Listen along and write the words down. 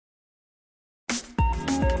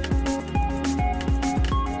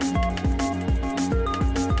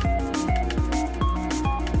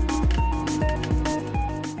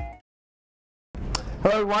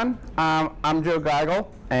Hello everyone, I'm Joe Geigel,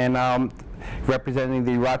 and representing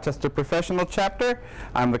the Rochester Professional Chapter.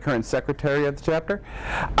 I'm the current secretary of the chapter.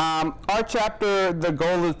 Our chapter, the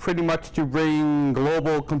goal is pretty much to bring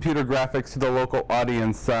global computer graphics to the local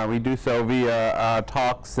audience. We do so via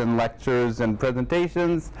talks and lectures and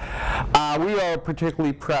presentations. We are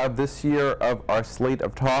particularly proud this year of our slate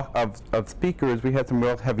of speakers. We had some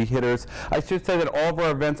real heavy hitters. I should say that all of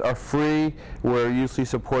our events are free. We're usually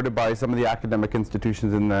supported by some of the academic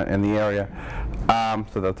institutions in the area.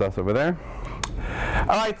 So that's us over there.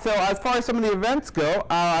 All right, so as far as some of the events go,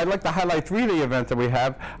 I'd like to highlight 3 of the events that we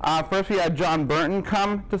have. First, we had John Burton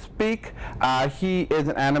come to speak. He is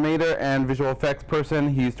an animator and visual effects person.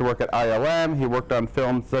 He used to work at ILM. He worked on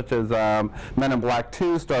films such as Men in Black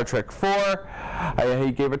 2, Star Trek 4.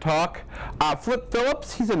 He gave a talk. Flip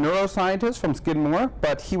Phillips, he's a neuroscientist from Skidmore,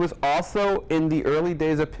 but he was also in the early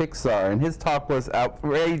days of Pixar, and his talk was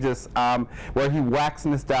outrageous, where he waxed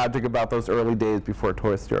nostalgic about those early days before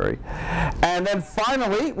Toy Story. And then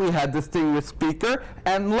finally, we had distinguished speaker,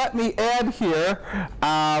 and let me add here,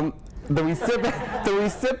 the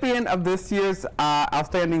recipient of this year's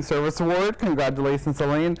Outstanding Service Award, congratulations,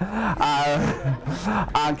 Elaine, came,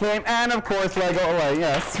 and of course, Lego Elaine,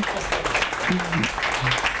 yes.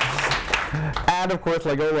 And of course,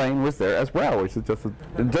 Lego Elaine was there as well, which is just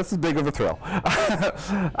as big of a thrill.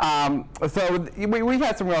 So we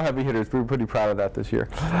had some real heavy hitters. We were pretty proud of that this year.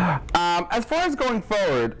 As far as going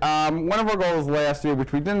forward, one of our goals last year,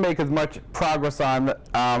 which we didn't make as much progress on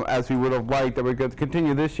as we would have liked, that we're going to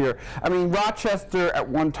continue this year. I mean, Rochester at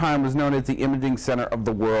one time was known as the imaging center of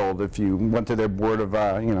the world. If you went to their board of,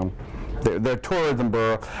 their tourism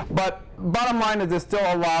borough. But bottom line is there's still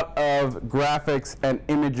a lot of graphics and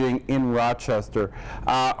imaging in Rochester.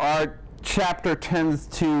 Our chapter tends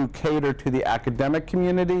to cater to the academic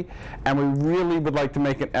community, and we really would like to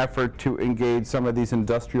make an effort to engage some of these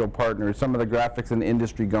industrial partners, some of the graphics and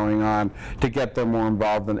industry going on, to get them more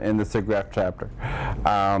involved in the SIGGRAPH chapter.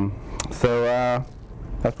 So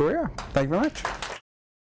that's where we are. Thank you very much.